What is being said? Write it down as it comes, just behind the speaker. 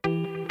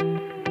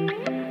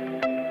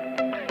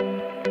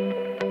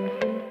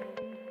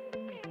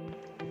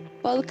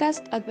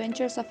podcast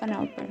Adventures of an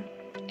Au Pair,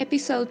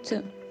 Episode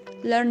 2,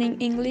 Learning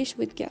English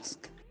with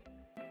Kiosk.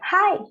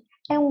 Hi,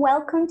 and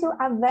welcome to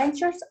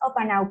Adventures of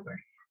an Au Pair,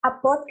 a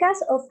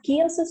podcast of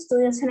Kiosk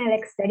Studios en el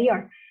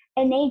Exterior,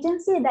 an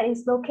agency that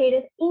is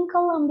located in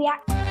Colombia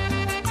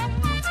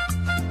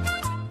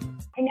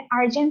and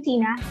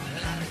Argentina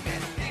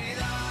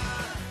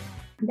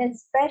that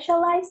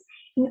specialize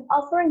in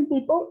offering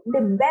people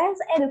the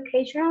best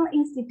educational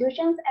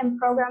institutions and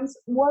programs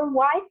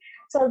worldwide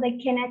so they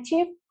can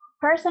achieve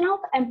personal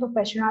and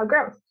professional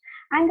growth.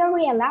 I'm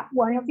Gabriela,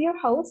 one of your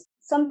hosts.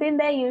 Something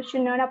that you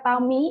should know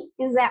about me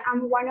is that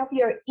I'm one of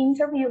your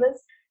interviewers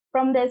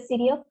from the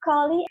city of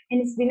Cali,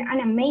 and it's been an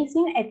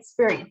amazing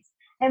experience.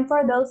 And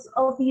for those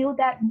of you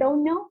that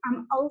don't know,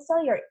 I'm also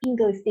your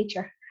English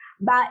teacher.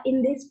 But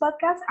in this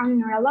podcast, I'm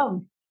not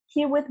alone.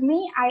 Here with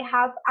me, I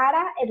have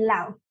Ara and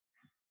Lau.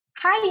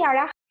 Hi,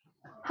 Ara.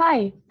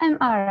 Hi, I'm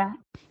Ara.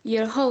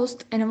 Your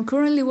host, and I'm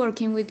currently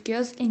working with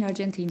Kiosk in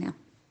Argentina.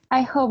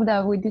 I hope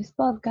that with this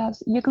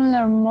podcast, you can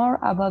learn more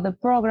about the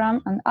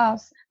program and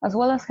us, as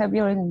well as have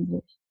your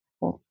English.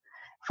 Oh.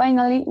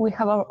 Finally, we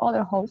have our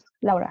other host,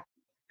 Laura.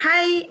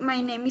 Hi, my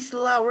name is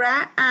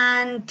Laura,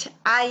 and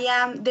I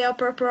am the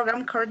Upper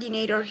Program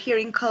Coordinator here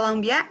in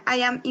Colombia. I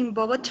am in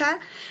Bogota,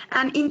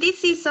 and in this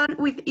season,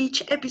 with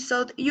each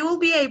episode, you will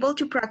be able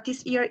to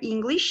practice your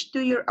English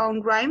to your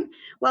own rhyme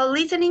while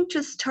listening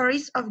to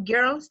stories of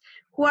girls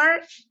who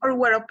are or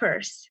were au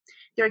pairs.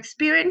 Their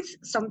experience,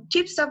 some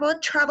tips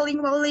about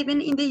traveling while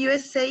living in the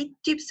USA,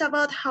 tips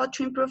about how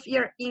to improve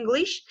your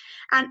English,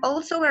 and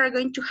also we're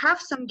going to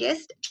have some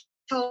guests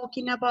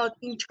talking about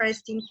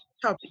interesting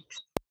topics.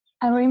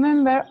 And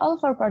remember, all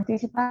of our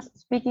participants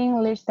speak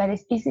English that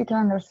is easy to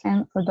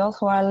understand for those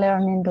who are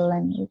learning the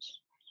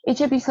language.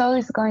 Each episode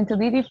is going to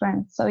be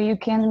different, so you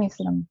can't miss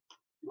them.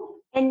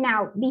 And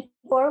now,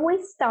 before we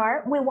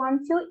start, we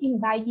want to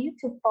invite you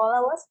to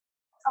follow us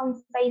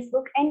on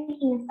Facebook and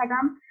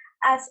Instagram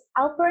as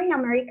Au Pair in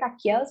America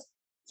Kiosk,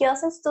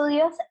 Kiosk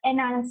Studios,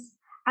 and as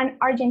an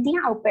Argentina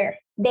Au Pair.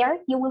 There,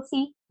 you will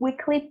see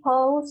weekly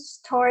posts,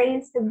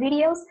 stories,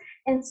 videos,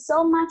 and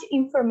so much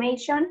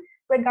information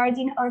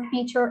regarding our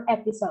future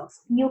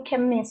episodes. You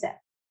can miss it.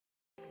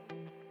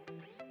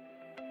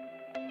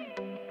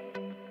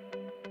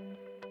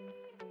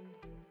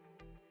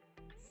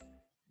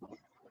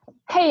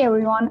 Hey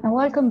everyone, and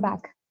welcome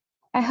back.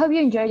 I hope you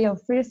enjoyed your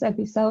first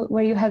episode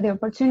where you had the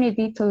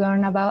opportunity to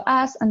learn about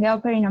us and the Au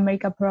Pair in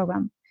America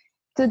program.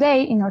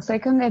 Today, in our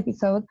second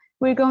episode,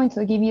 we're going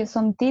to give you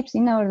some tips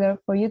in order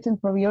for you to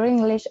improve your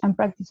English and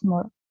practice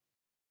more.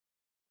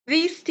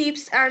 These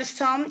tips are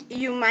some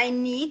you might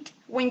need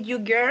when you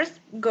girls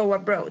go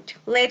abroad.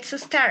 Let's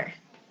start.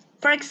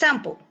 For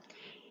example,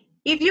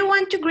 if you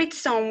want to greet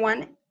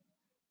someone,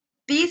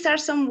 these are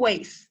some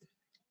ways.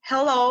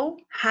 Hello,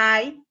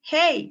 hi,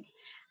 hey,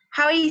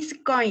 how is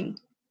it going?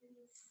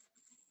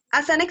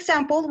 As an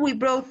example, we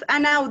brought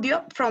an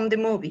audio from the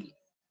movie.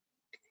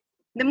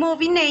 The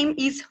movie name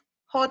is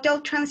Hotel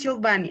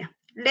Transylvania.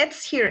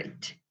 Let's hear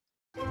it.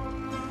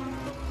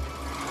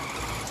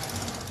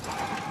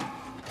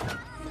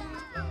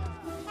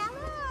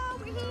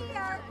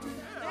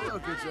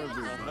 The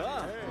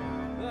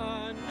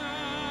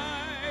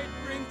night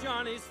bring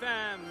Johnny's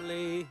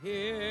family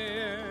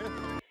here.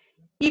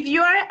 If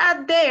you are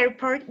at the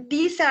airport,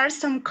 these are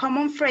some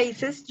common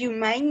phrases you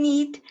might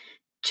need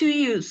to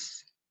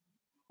use.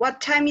 What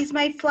time is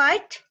my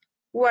flight?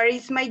 Where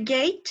is my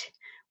gate?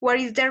 Where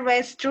is the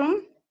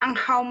restroom? And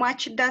how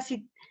much does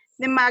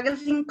the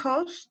magazine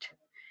cost?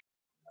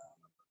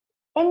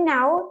 And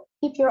now,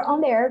 if you're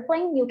on the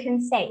airplane, you can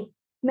say,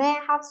 may I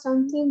have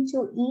something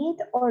to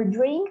eat or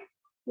drink?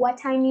 What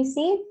time is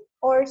it?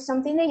 Or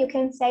something that you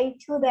can say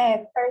to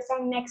the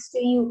person next to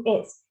you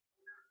is,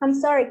 I'm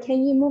sorry,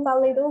 can you move a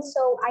little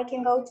so I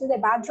can go to the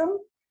bathroom?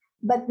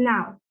 But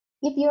now,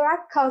 if you're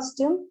at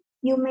costume,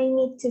 you may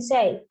need to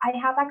say, I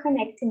have a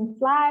connecting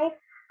flight.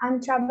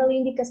 I'm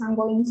traveling because I'm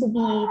going to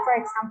be, for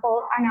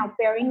example, an au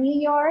pair in New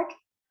York.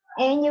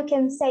 And you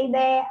can say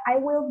that I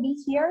will be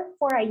here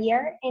for a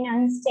year and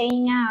I'm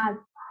staying at,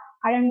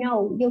 I don't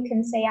know, you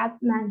can say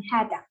at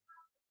Manhattan.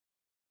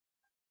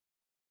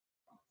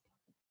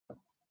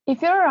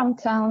 If you're around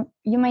town,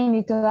 you may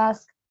need to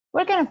ask,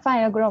 where can I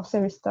find a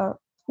grocery store?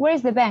 Where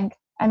is the bank?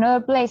 And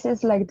other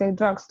places like the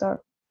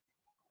drugstore.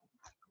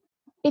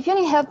 If you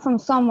need help from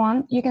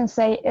someone, you can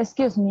say,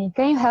 excuse me,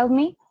 can you help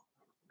me?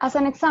 As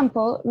an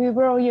example, we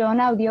brought you an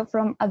audio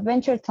from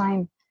Adventure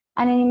Time,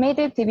 an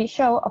animated TV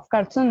show of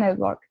Cartoon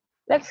Network.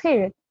 Let's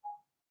hear it.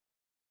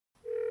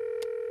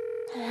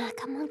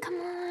 Come on.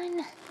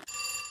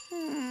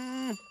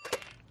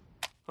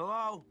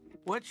 Hello?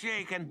 What's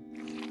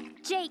shaking?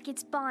 Jake,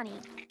 it's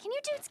Bonnie. Can you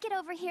dudes get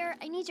over here?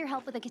 I need your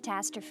help with a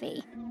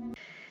catastrophe.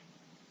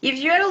 If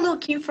you are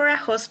looking for a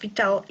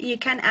hospital, you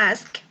can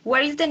ask,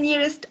 where is the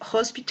nearest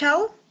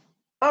hospital?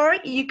 Or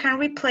you can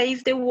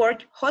replace the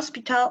word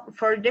hospital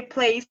for the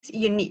place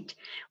you need.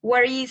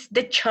 Where is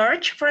the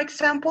church, for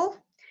example?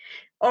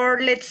 Or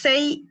let's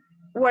say,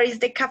 where is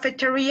the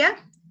cafeteria?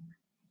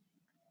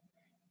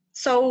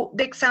 So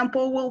the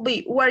example will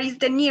be, where is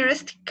the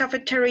nearest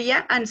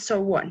cafeteria, and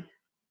so on.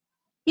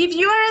 If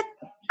you are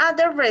at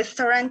a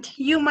restaurant,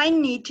 you might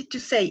need to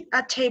say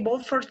a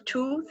table for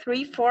 2,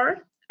 3,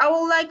 4. I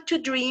would like to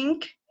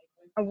drink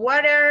a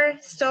water,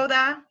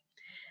 soda,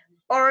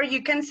 or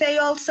you can say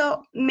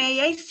also,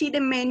 may I see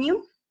the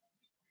menu?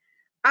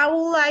 I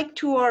would like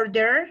to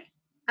order,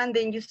 and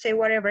then you say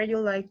whatever you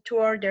like to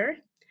order.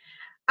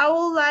 I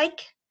would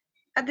like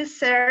a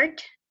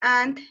dessert,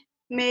 and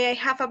may I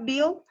have a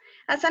bill?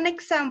 As an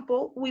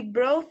example, we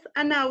brought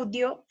an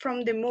audio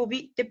from the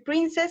movie The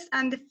Princess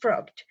and the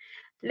Frog.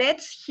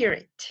 Let's hear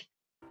it.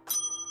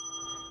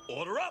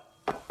 Order up.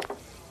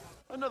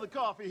 Another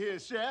coffee here,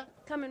 chef.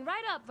 Coming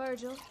right up,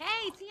 Virgil.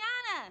 Hey,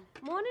 Tiana.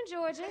 Morning,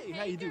 Georgia. Hey,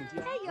 how you doing,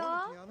 Tiana? Hey,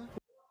 y'all.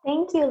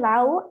 Thank you,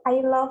 Lau.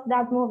 I love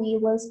that movie.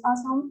 It was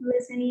awesome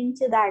listening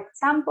to that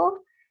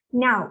example.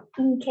 Now,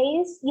 in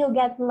case you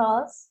get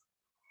lost,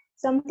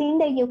 something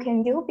that you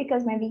can do,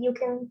 because maybe you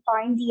can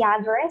find the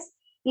address,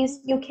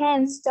 is you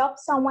can stop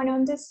someone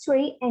on the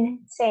street and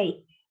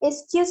say,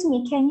 excuse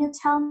me, can you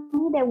tell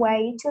me the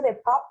way to the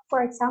pub,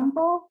 for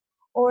example,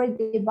 or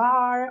the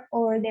bar,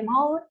 or the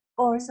mall,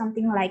 or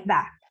something like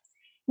that.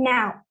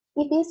 Now,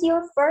 if it's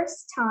your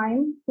first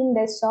time in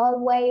the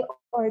subway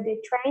or the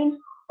train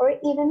or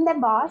even the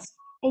bus,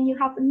 and you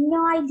have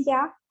no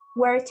idea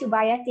where to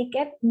buy a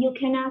ticket, you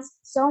can ask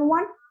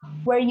someone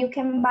where you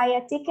can buy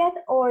a ticket,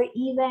 or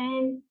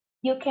even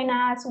you can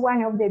ask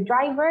one of the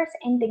drivers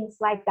and things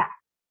like that.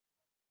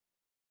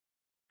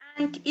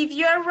 And if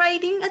you are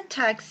riding a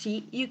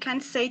taxi, you can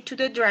say to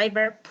the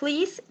driver,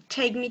 please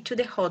take me to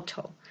the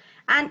hotel,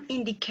 and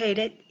indicate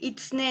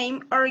its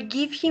name or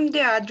give him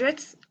the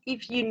address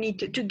if you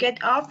need to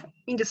get off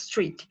in the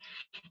street.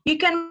 You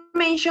can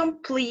mention,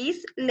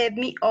 please let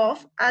me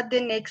off at the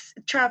next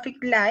traffic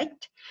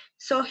light,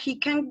 so he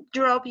can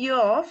drop you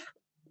off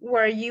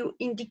where you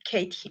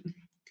indicate him.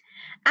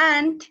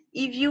 And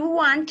if you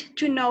want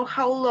to know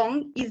how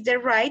long is the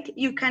ride,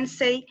 you can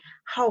say,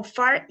 how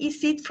far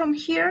is it from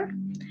here?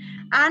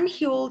 And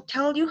he will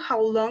tell you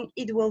how long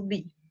it will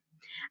be.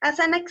 As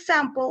an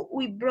example,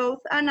 we brought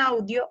an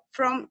audio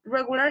from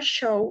regular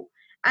show,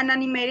 an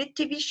animated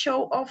TV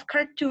show of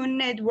Cartoon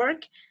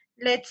Network.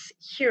 Let's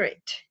hear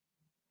it.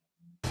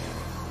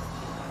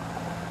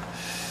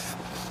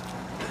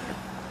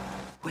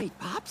 Wait,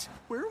 Pops,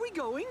 where are we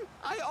going?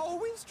 I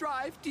always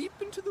drive deep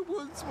into the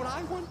woods when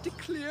I want to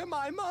clear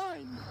my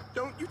mind.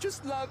 Don't you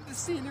just love the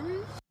scenery?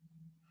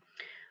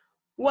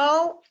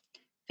 Well,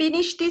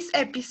 finish this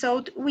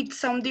episode with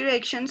some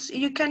directions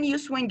you can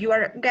use when you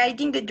are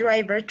guiding the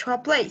driver to a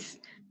place.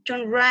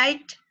 Turn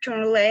right,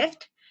 turn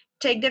left,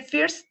 take the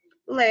first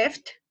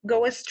left,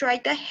 go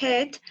straight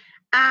ahead,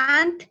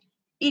 and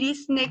it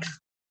is next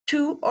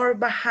to or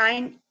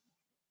behind,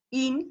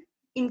 in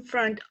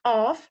front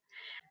of.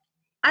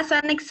 As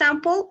an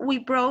example, we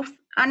brought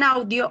an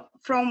audio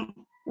from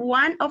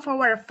one of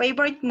our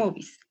favorite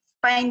movies,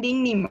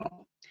 Finding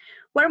Nemo,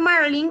 where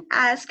Marilyn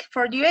asked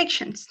for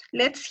directions.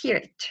 Let's hear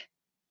it.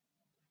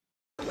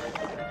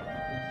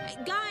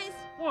 Guys!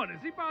 What,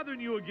 is he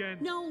bothering you again?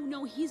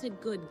 No, he's a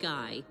good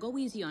guy. Go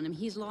easy on him.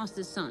 He's lost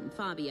his son,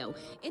 Fabio.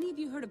 Any of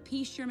you heard of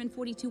P. Sherman,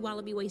 42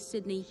 Wallaby Way,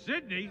 Sydney?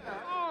 Sydney?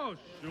 Oh,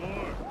 sure.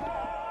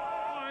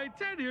 Why,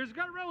 Ted here's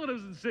got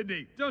relatives in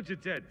Sydney, don't you,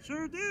 Ted?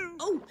 Sure do.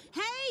 Oh,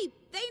 hey!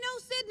 They know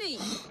Sydney!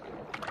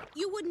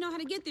 You wouldn't know how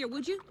to get there,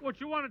 would you? What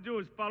you want to do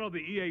is follow the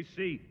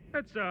EAC.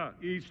 That's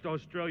East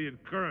Australian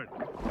Current.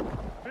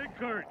 Big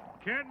current.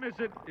 Can't miss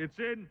it. It's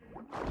in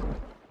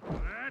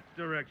that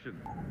direction.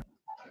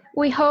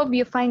 We hope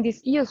you find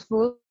this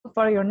useful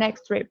for your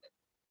next trip.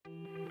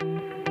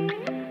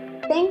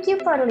 Thank you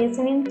for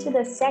listening to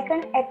the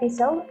second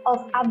episode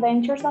of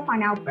Adventures of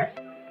an Au Pair.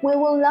 We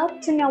would love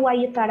to know what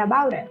you thought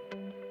about it.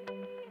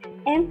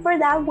 And for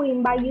that, we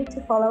invite you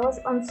to follow us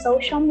on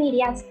social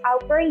medias, Au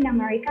Pair in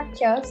America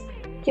Kiosk,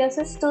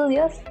 Kiosk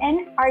Studios,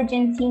 and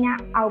Argentina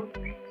Au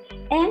Pair.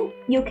 And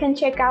you can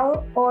check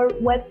out our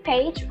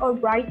webpage or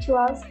write to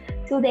us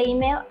to the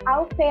email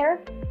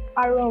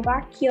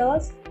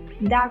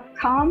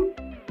aupair@kiosk.com.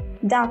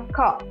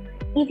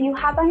 If you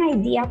have an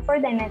idea for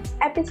the next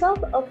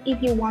episode, or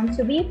if you want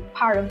to be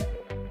part of it.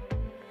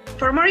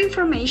 For more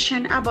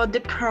information about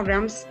the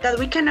programs that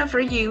we can offer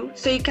you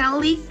so you can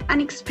live an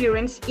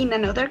experience in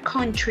another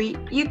country,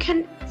 you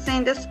can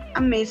send us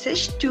a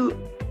message to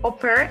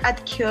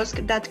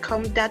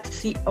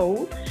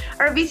aupair@kiosk.com.co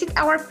or visit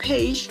our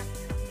page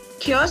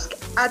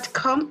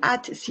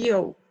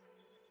kiosk.com.co.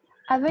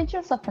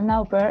 Adventures of an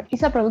Au Pair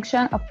is a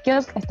production of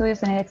Kiosk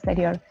Studios en el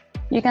Exterior.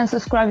 You can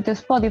subscribe to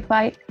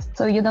Spotify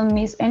so you don't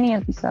miss any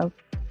episode.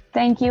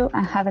 Thank you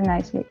and have a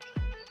nice week.